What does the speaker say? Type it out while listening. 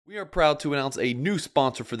We are proud to announce a new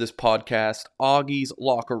sponsor for this podcast, Augie's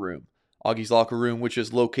Locker Room. Augie's Locker Room, which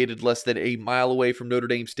is located less than a mile away from Notre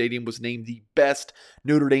Dame Stadium, was named the best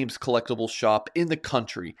Notre Dame's collectible shop in the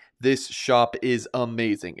country. This shop is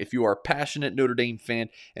amazing. If you are a passionate Notre Dame fan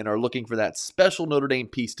and are looking for that special Notre Dame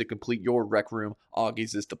piece to complete your rec room,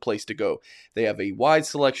 Augie's is the place to go. They have a wide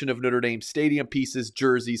selection of Notre Dame stadium pieces,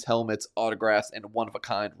 jerseys, helmets, autographs, and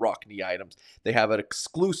one-of-a-kind Rockne items. They have an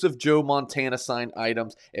exclusive Joe Montana signed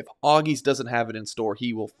items. If Augie's doesn't have it in store,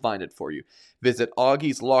 he will find it for you. Visit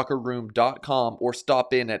augieslockerroom.com or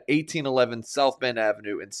stop in at 1811 South Bend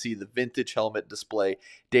Avenue and see the vintage helmet display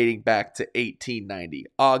dating back to 1890.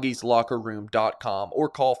 augieslockerroom.com or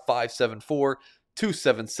call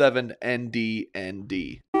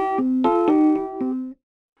 574-277-NDND.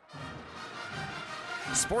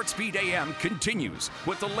 Sports Beat AM continues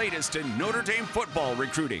with the latest in Notre Dame football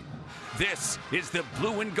recruiting. This is the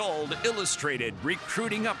Blue and Gold Illustrated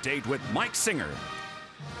Recruiting Update with Mike Singer.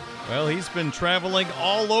 Well, he's been traveling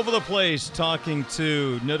all over the place talking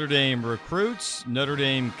to Notre Dame recruits, Notre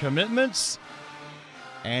Dame commitments,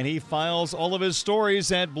 and he files all of his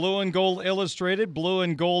stories at Blue and Gold Illustrated,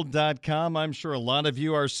 blueandgold.com. I'm sure a lot of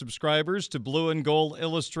you are subscribers to Blue and Gold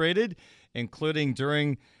Illustrated, including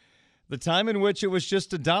during the time in which it was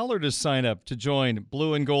just $1 to sign up to join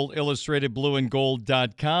Blue and Gold Illustrated,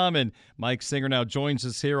 blueandgold.com. And Mike Singer now joins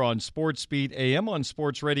us here on Sports Beat AM on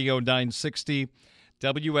Sports Radio 960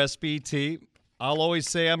 WSBT. I'll always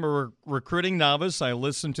say I'm a recruiting novice. I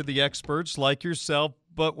listen to the experts like yourself.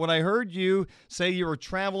 But when I heard you say you were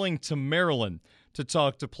traveling to Maryland to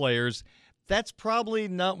talk to players, that's probably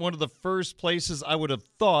not one of the first places I would have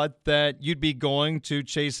thought that you'd be going to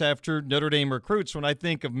chase after Notre Dame recruits. When I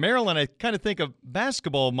think of Maryland, I kind of think of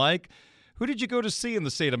basketball, Mike. Who did you go to see in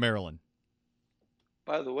the state of Maryland?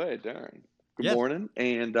 By the way, Darren, good Yes. morning.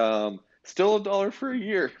 And still $1 for a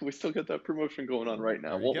year. We still got that promotion going on right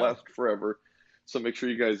now. There you Won't go. last forever. So make sure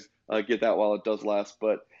you guys get that while it does last.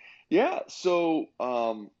 But yeah, so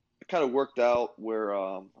it kind of worked out where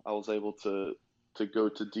I was able to go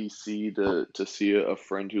to DC to see a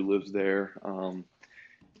friend who lives there,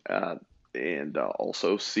 and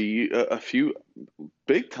also see a few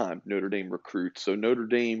big-time Notre Dame recruits. So Notre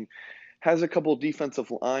Dame has a couple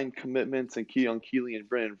defensive line commitments and Keon Keeley and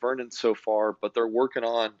Brennan Vernon so far, but they're working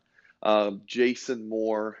on Jason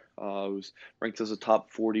Moore, who's ranked as a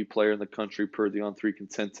top 40 player in the country per the On3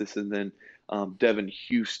 consensus, and then Devin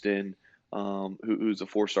Houston, who's a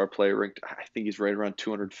four-star player ranked, I think he's right around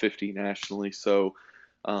 250 nationally. So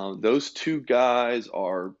those two guys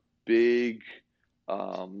are big,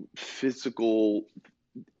 physical,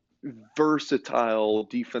 versatile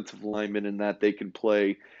defensive linemen in that they can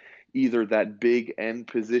play either that big end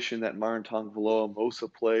position that Myron Tongvaloa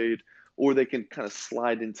Mosa played, or they can kind of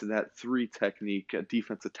slide into that three technique at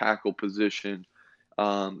defensive tackle position.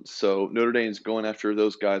 So Notre Dame's going after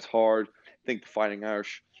those guys hard. I think the Fighting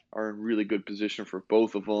Irish are in really good position for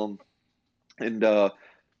both of them. And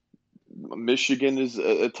Michigan is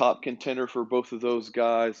a top contender for both of those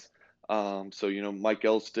guys. So, Mike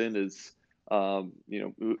Elston is,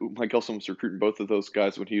 Mike Elston was recruiting both of those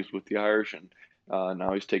guys when he was with the Irish, and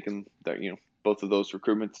now he's taken that, both of those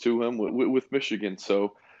recruitments to him with Michigan.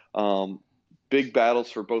 So big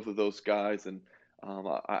battles for both of those guys. And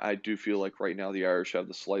I do feel like right now the Irish have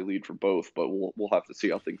the slight lead for both, but we'll have to see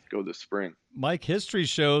how things go this spring. Mike, history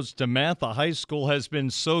shows DeMatha High School has been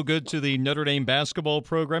so good to the Notre Dame basketball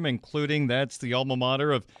program, including that's the alma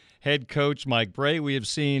mater of head coach Mike Bray. We have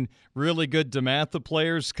seen really good DeMatha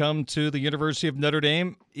players come to the University of Notre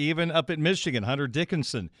Dame, even up at Michigan. Hunter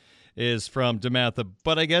Dickinson is from DeMatha,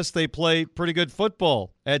 but I guess they play pretty good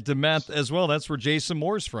football at DeMatha as well. That's where Jason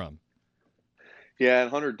Moore's from. Yeah,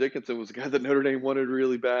 and Hunter Dickinson was a guy that Notre Dame wanted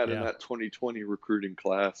really bad in Yeah. that 2020 recruiting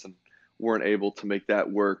class and weren't able to make that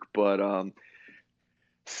work. But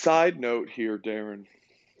side note here, Darren,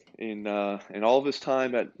 in all of his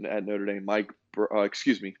time at Notre Dame,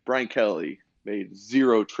 Brian Kelly made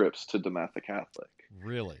 0 trips to DeMatha Catholic.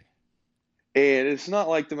 Really? And it's not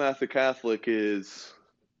like DeMatha Catholic is,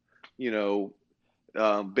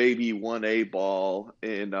 baby 1A ball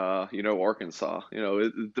in Arkansas.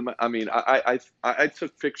 I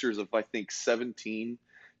took pictures of I think 17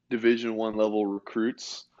 Division I level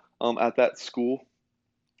recruits at that school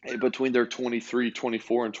between their 23,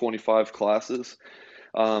 24, and 25 classes.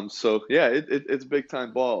 So yeah, it's big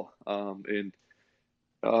time ball. And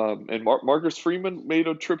Marcus Freeman made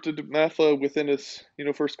a trip to DeMatha within his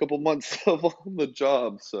first couple months of on the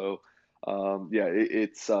job. So yeah,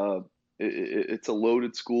 it's a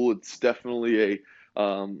loaded school. It's definitely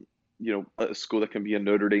a school that can be a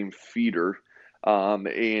Notre Dame feeder.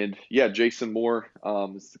 And yeah, Jason Moore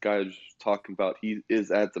is the guy I was talking about. He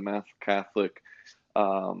is at DeMatha Catholic.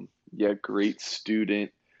 Yeah, great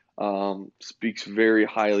student. Speaks very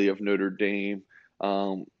highly of Notre Dame.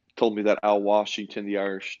 Told me that Al Washington, the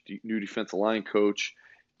Irish new defensive line coach,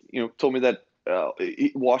 told me that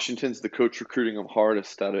Washington's the coach recruiting them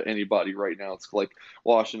hardest out of anybody right now. It's like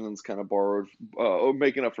Washington's kind of borrowed,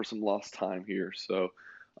 making up for some lost time here. So,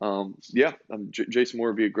 yeah, Jason Moore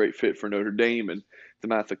would be a great fit for Notre Dame, and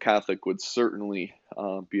DeMatha Catholic would certainly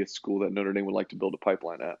be a school that Notre Dame would like to build a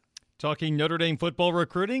pipeline at. Talking Notre Dame football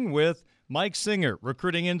recruiting with Mike Singer,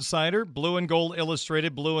 recruiting insider, Blue and Gold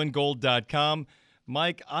Illustrated, blueandgold.com.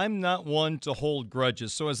 Mike, I'm not one to hold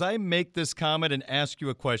grudges. So as I make this comment and ask you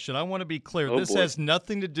a question, I want to be clear. This has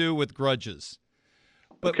nothing to do with grudges.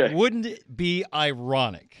 But wouldn't it be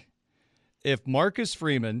ironic if Marcus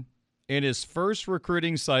Freeman, in his first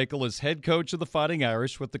recruiting cycle as head coach of the Fighting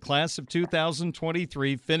Irish with the class of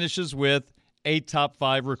 2023, finishes with a top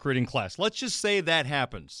 5 recruiting class? Let's just say that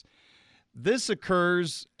happens. This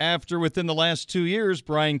occurs after, within the last 2 years,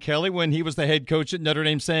 Brian Kelly, when he was the head coach at Notre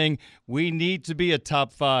Dame, saying we need to be a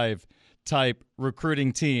top 5 type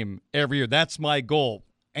recruiting team every year. That's my goal.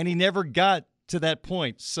 And he never got to that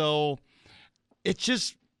point. So it's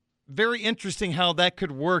just very interesting how that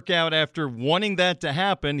could work out. After wanting that to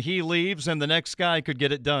happen, he leaves and the next guy could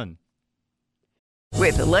get it done.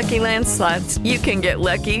 With the Lucky Land Slots, you can get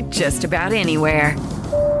lucky just about anywhere.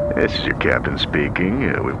 This is your captain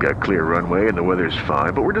speaking. We've got clear runway and the weather's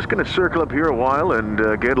fine, but we're just going to circle up here a while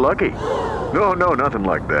and get lucky. No, nothing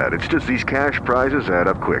like that. It's just these cash prizes add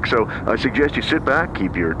up quick. So I suggest you sit back,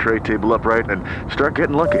 keep your tray table upright, and start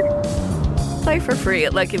getting lucky. Play for free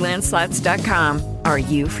at LuckyLandSlots.com. Are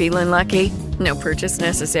you feeling lucky? No purchase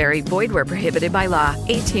necessary. Void where prohibited by law.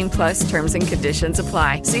 18+ terms and conditions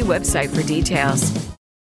apply. See website for details.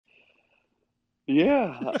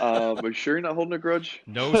 Yeah. Are you sure you're not holding a grudge?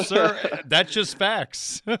 No, sir. That's just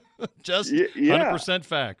facts. Just 100%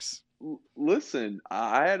 facts. Listen,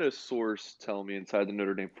 I had a source tell me inside the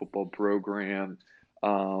Notre Dame football program,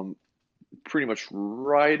 pretty much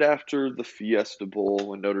right after the Fiesta Bowl,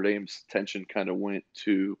 when Notre Dame's attention kind of went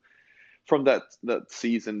to, from that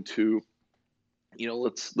season to,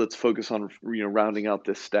 let's focus on, rounding out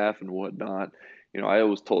this staff and whatnot. I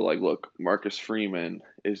always told, look, Marcus Freeman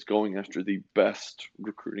is going after the best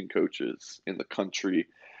recruiting coaches in the country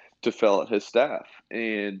to fill out his staff.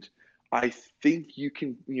 And I think you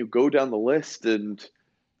can, go down the list, and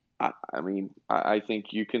I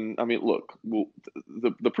think you can. Look,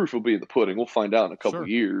 the proof will be in the pudding. We'll find out in a couple of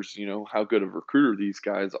years, how good of a recruiter these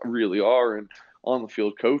guys really are and on the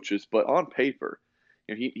field coaches. But on paper,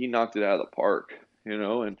 he knocked it out of the park,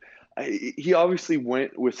 and he obviously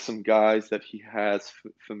went with some guys that he has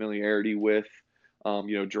familiarity with.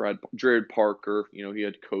 Jared Parker, he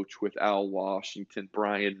had coached with Al Washington,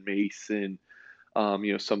 Brian Mason,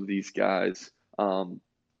 some of these guys.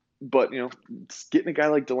 But, getting a guy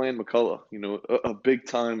like Deland McCullough, a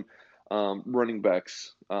big-time running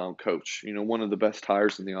backs coach, one of the best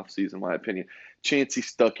hires in the offseason, in my opinion. Chancey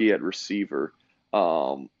Stuckey at receiver,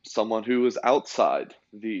 someone who is outside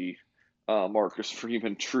the Marcus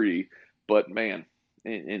Freeman tree. But, man,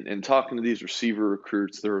 in talking to these receiver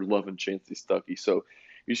recruits, they're loving Chancey Stuckey. So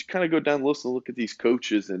you should kind of go down the list and look at these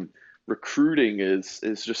coaches, and recruiting is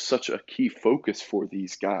just such a key focus for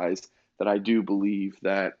these guys that I do believe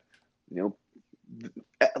that,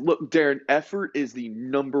 look, Darren, effort is the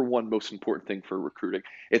number one most important thing for recruiting.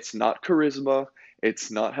 It's not charisma.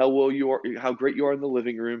 It's not how well you are, how great you are in the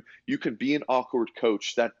living room. You can be an awkward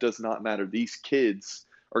coach. That does not matter. These kids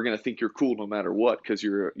are going to think you're cool no matter what, because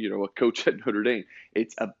you're a coach at Notre Dame.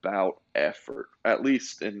 It's about effort. At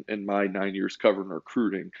least in my 9 years covering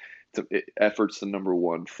recruiting, effort's the number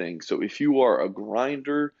one thing. So if you are a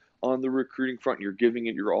grinder on the recruiting front, you're giving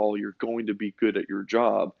it your all, you're going to be good at your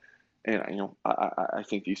job. And I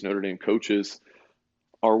think these Notre Dame coaches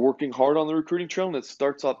are working hard on the recruiting trail, and it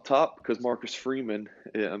starts up top because Marcus Freeman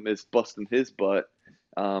is busting his butt,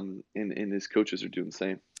 and his coaches are doing the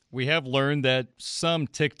same. We have learned that some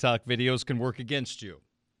TikTok videos can work against you.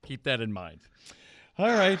 Keep that in mind. All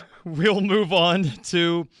right, we'll move on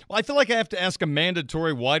to, I feel like I have to ask a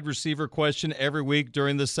mandatory wide receiver question every week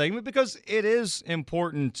during this segment because it is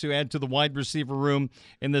important to add to the wide receiver room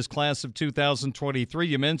in this class of 2023.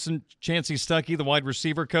 You mentioned Chancey Stuckey, the wide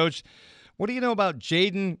receiver coach. What do you know about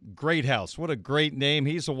Jaden Greathouse? What a great name.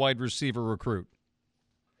 He's a wide receiver recruit.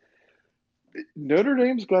 Notre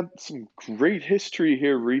Dame's got some great history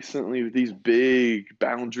here recently with these big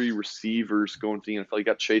boundary receivers going to the NFL. You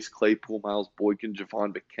got Chase Claypool, Miles Boykin,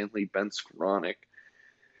 Javon McKinley, Ben Skowronek.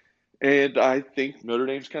 And I think Notre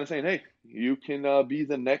Dame's kind of saying, hey, you can be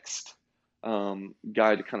the next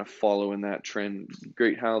guy to kind of follow in that trend.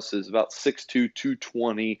 Greathouse is about 6'2",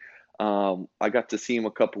 220. I got to see him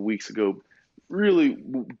a couple weeks ago. Really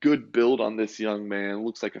good build on this young man.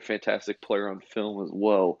 Looks like a fantastic player on film as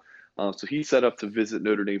well. So he's set up to visit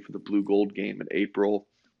Notre Dame for the Blue Gold game in April.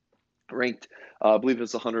 Ranked, I believe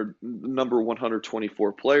it's number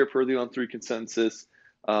 124 player per the On3 consensus.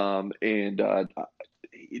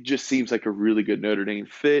 It just seems like a really good Notre Dame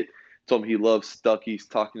fit. Told him he loves Stuckey. He's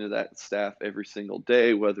talking to that staff every single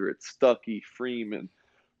day, whether it's Stuckey, Freeman,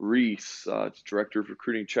 Reese, director of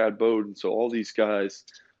recruiting Chad Bowden. So all these guys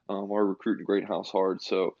are recruiting Greathouse hard.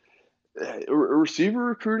 So receiver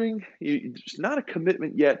recruiting, it's not a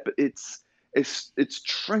commitment yet, but it's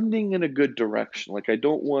trending in a good direction. Like I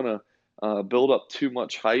don't want to build up too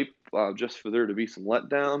much hype just for there to be some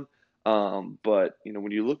letdown. But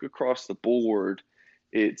when you look across the board,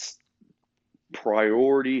 it's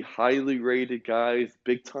priority, highly rated guys,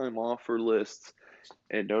 big time offer lists,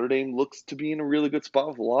 and Notre Dame looks to be in a really good spot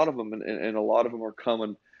with a lot of them, and a lot of them are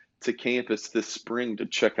coming to campus this spring to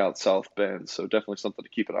check out South Bend. So definitely something to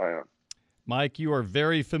keep an eye on. Mike, you are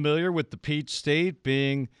very familiar with the Peach State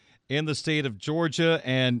being in the state of Georgia,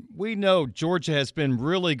 and we know Georgia has been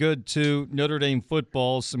really good to Notre Dame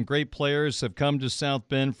football. Some great players have come to South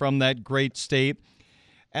Bend from that great state.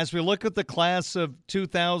 As we look at the class of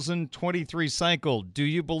 2023 cycle, do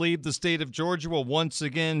you believe the state of Georgia will once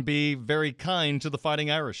again be very kind to the Fighting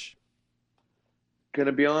Irish?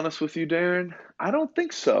 Gonna be honest with you, Darren, I don't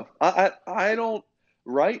think so. I don't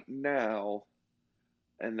right now,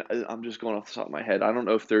 and I'm just going off the top of my head. I don't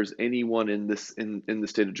know if there's anyone in the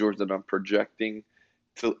state of Georgia that I'm projecting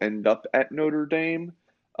to end up at Notre Dame.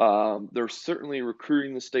 They're certainly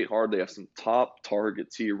recruiting the state hard. They have some top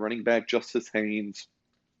targets here: running back Justice Haynes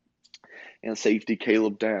and safety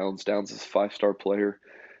Caleb Downs. Downs is a 5-star player.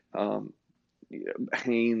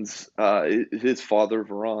 Haynes, his father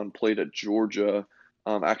Veron played at Georgia,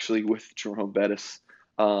 actually with Jerome Bettis.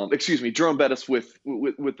 Jerome Bettis with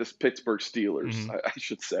the Pittsburgh Steelers, I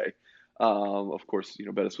should say. Of course,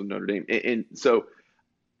 Bettis with Notre Dame, and so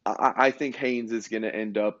I think Haynes is going to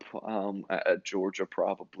end up at Georgia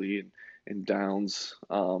probably, and Downs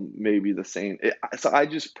maybe the same. So I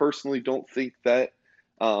just personally don't think that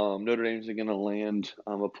Notre Dame's going to land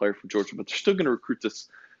a player from Georgia, but they're still going to recruit this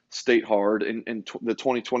state hard. In the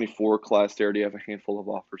 2024 class, they already have a handful of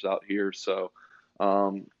offers out here. So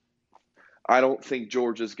I don't think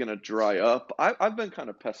Georgia's going to dry up. I've been kind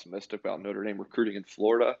of pessimistic about Notre Dame recruiting in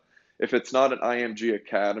Florida. If it's not an IMG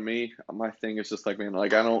Academy, my thing is just like, man,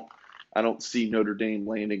 like I don't see Notre Dame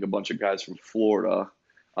landing a bunch of guys from Florida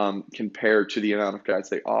compared to the amount of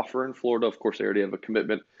guys they offer in Florida. Of course, they already have a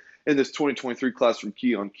commitment in this 2023 class from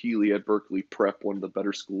Keon Keeley at Berkeley Prep, one of the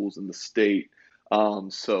better schools in the state.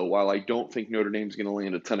 So while I don't think Notre Dame's going to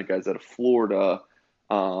land a ton of guys out of Florida,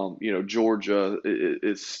 Georgia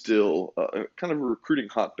is still kind of a recruiting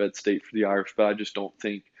hotbed state for the Irish, but I just don't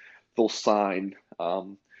think they'll sign,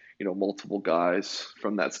 multiple guys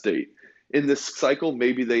from that state. In this cycle,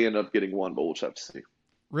 maybe they end up getting one, but we'll just have to see.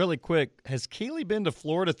 Really quick, has Keeley been to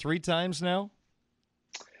Florida 3 times now?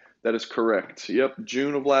 That is correct. Yep,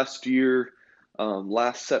 June of last year,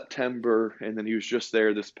 last September, and then he was just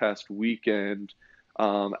there this past weekend.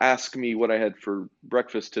 Ask me what I had for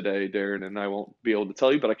breakfast today, Darren, and I won't be able to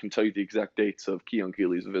tell you, but I can tell you the exact dates of Keon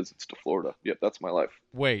Keeley's visits to Florida. Yep, that's my life.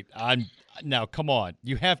 Wait, now come on.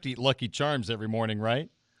 You have to eat Lucky Charms every morning, right?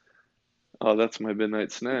 Oh, that's my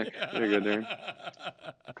midnight snack. There you go, Darren.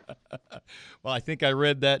 Well, I think I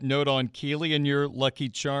read that note on Keeley in your Lucky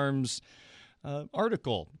Charms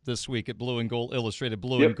article this week at Blue and Gold Illustrated,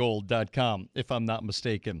 blueandgold.com, if I'm not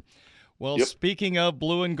mistaken. Well, Speaking of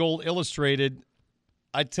Blue and Gold Illustrated,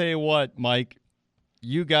 I tell you what, Mike,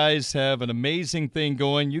 you guys have an amazing thing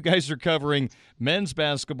going. You guys are covering men's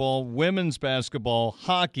basketball, women's basketball,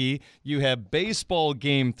 hockey. You have baseball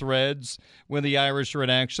game threads when the Irish are in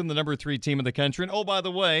action, the number 3 team in the country. And, oh, by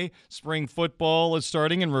the way, spring football is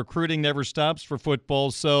starting and recruiting never stops for football.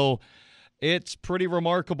 So it's pretty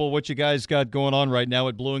remarkable what you guys got going on right now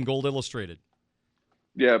at Blue and Gold Illustrated.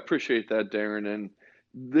 Yeah, appreciate that, Darren. And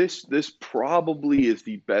this probably is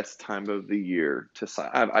the best time of the year to sign.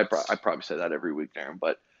 I probably say that every week, Darren,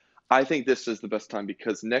 but I think this is the best time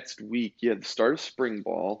because next week, the start of spring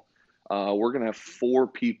ball. We're going to have 4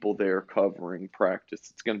 people there covering practice.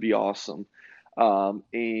 It's going to be awesome.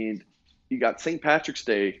 And you got St. Patrick's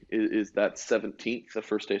Day is that 17th, the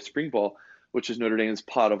first day of spring ball, which is Notre Dame's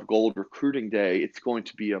Pot of Gold recruiting day. It's going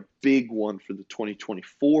to be a big one for the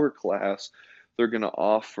 2024 class. They're going to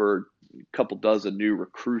offer a couple dozen new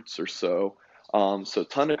recruits or so. So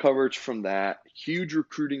ton of coverage from that. Huge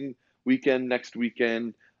recruiting weekend next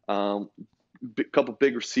weekend. Couple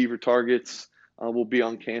big receiver targets will be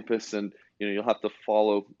on campus, and you'll have to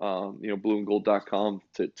follow blueandgold.com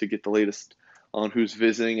to get the latest on who's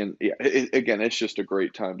visiting. And again, it's just a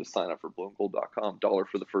great time to sign up for blueandgold.com. $1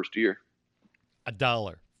 for the first year.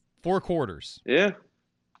 $1. 4 quarters. Yeah.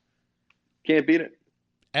 Can't beat it.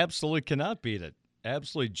 Absolutely cannot beat it.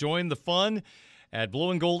 Absolutely. Join the fun at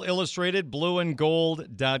Blue and Gold Illustrated,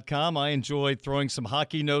 blueandgold.com. I enjoy throwing some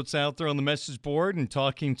hockey notes out there on the message board and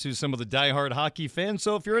talking to some of the diehard hockey fans.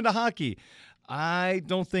 So if you're into hockey, I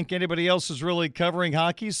don't think anybody else is really covering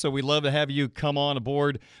hockey, so we'd love to have you come on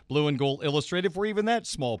aboard Blue and Gold Illustrated for even that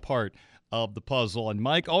small part of the puzzle. And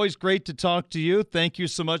Mike, always great to talk to you. Thank you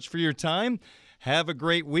so much for your time. Have a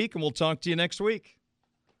great week, and we'll talk to you next week.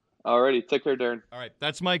 All righty. Take care, Darren. All right.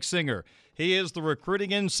 That's Mike Singer. He is the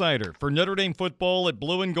recruiting insider for Notre Dame football at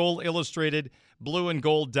Blue and Gold Illustrated,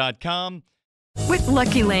 blueandgold.com. With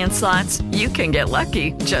Lucky Land Slots, you can get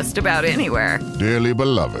lucky just about anywhere. Dearly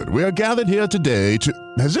beloved, we are gathered here today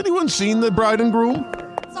to... Has anyone seen the bride and groom?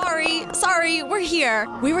 Sorry, we're here.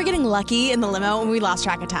 We were getting lucky in the limo and we lost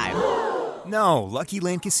track of time. No, Lucky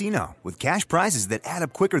Land Casino, with cash prizes that add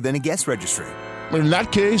up quicker than a guest registry. In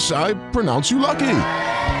that case, I pronounce you lucky.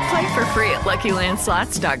 Play for free at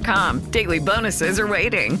LuckyLandSlots.com. Daily bonuses are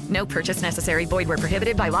waiting. No purchase necessary. Void where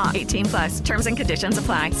prohibited by law. 18+. Terms and conditions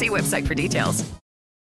apply. See website for details.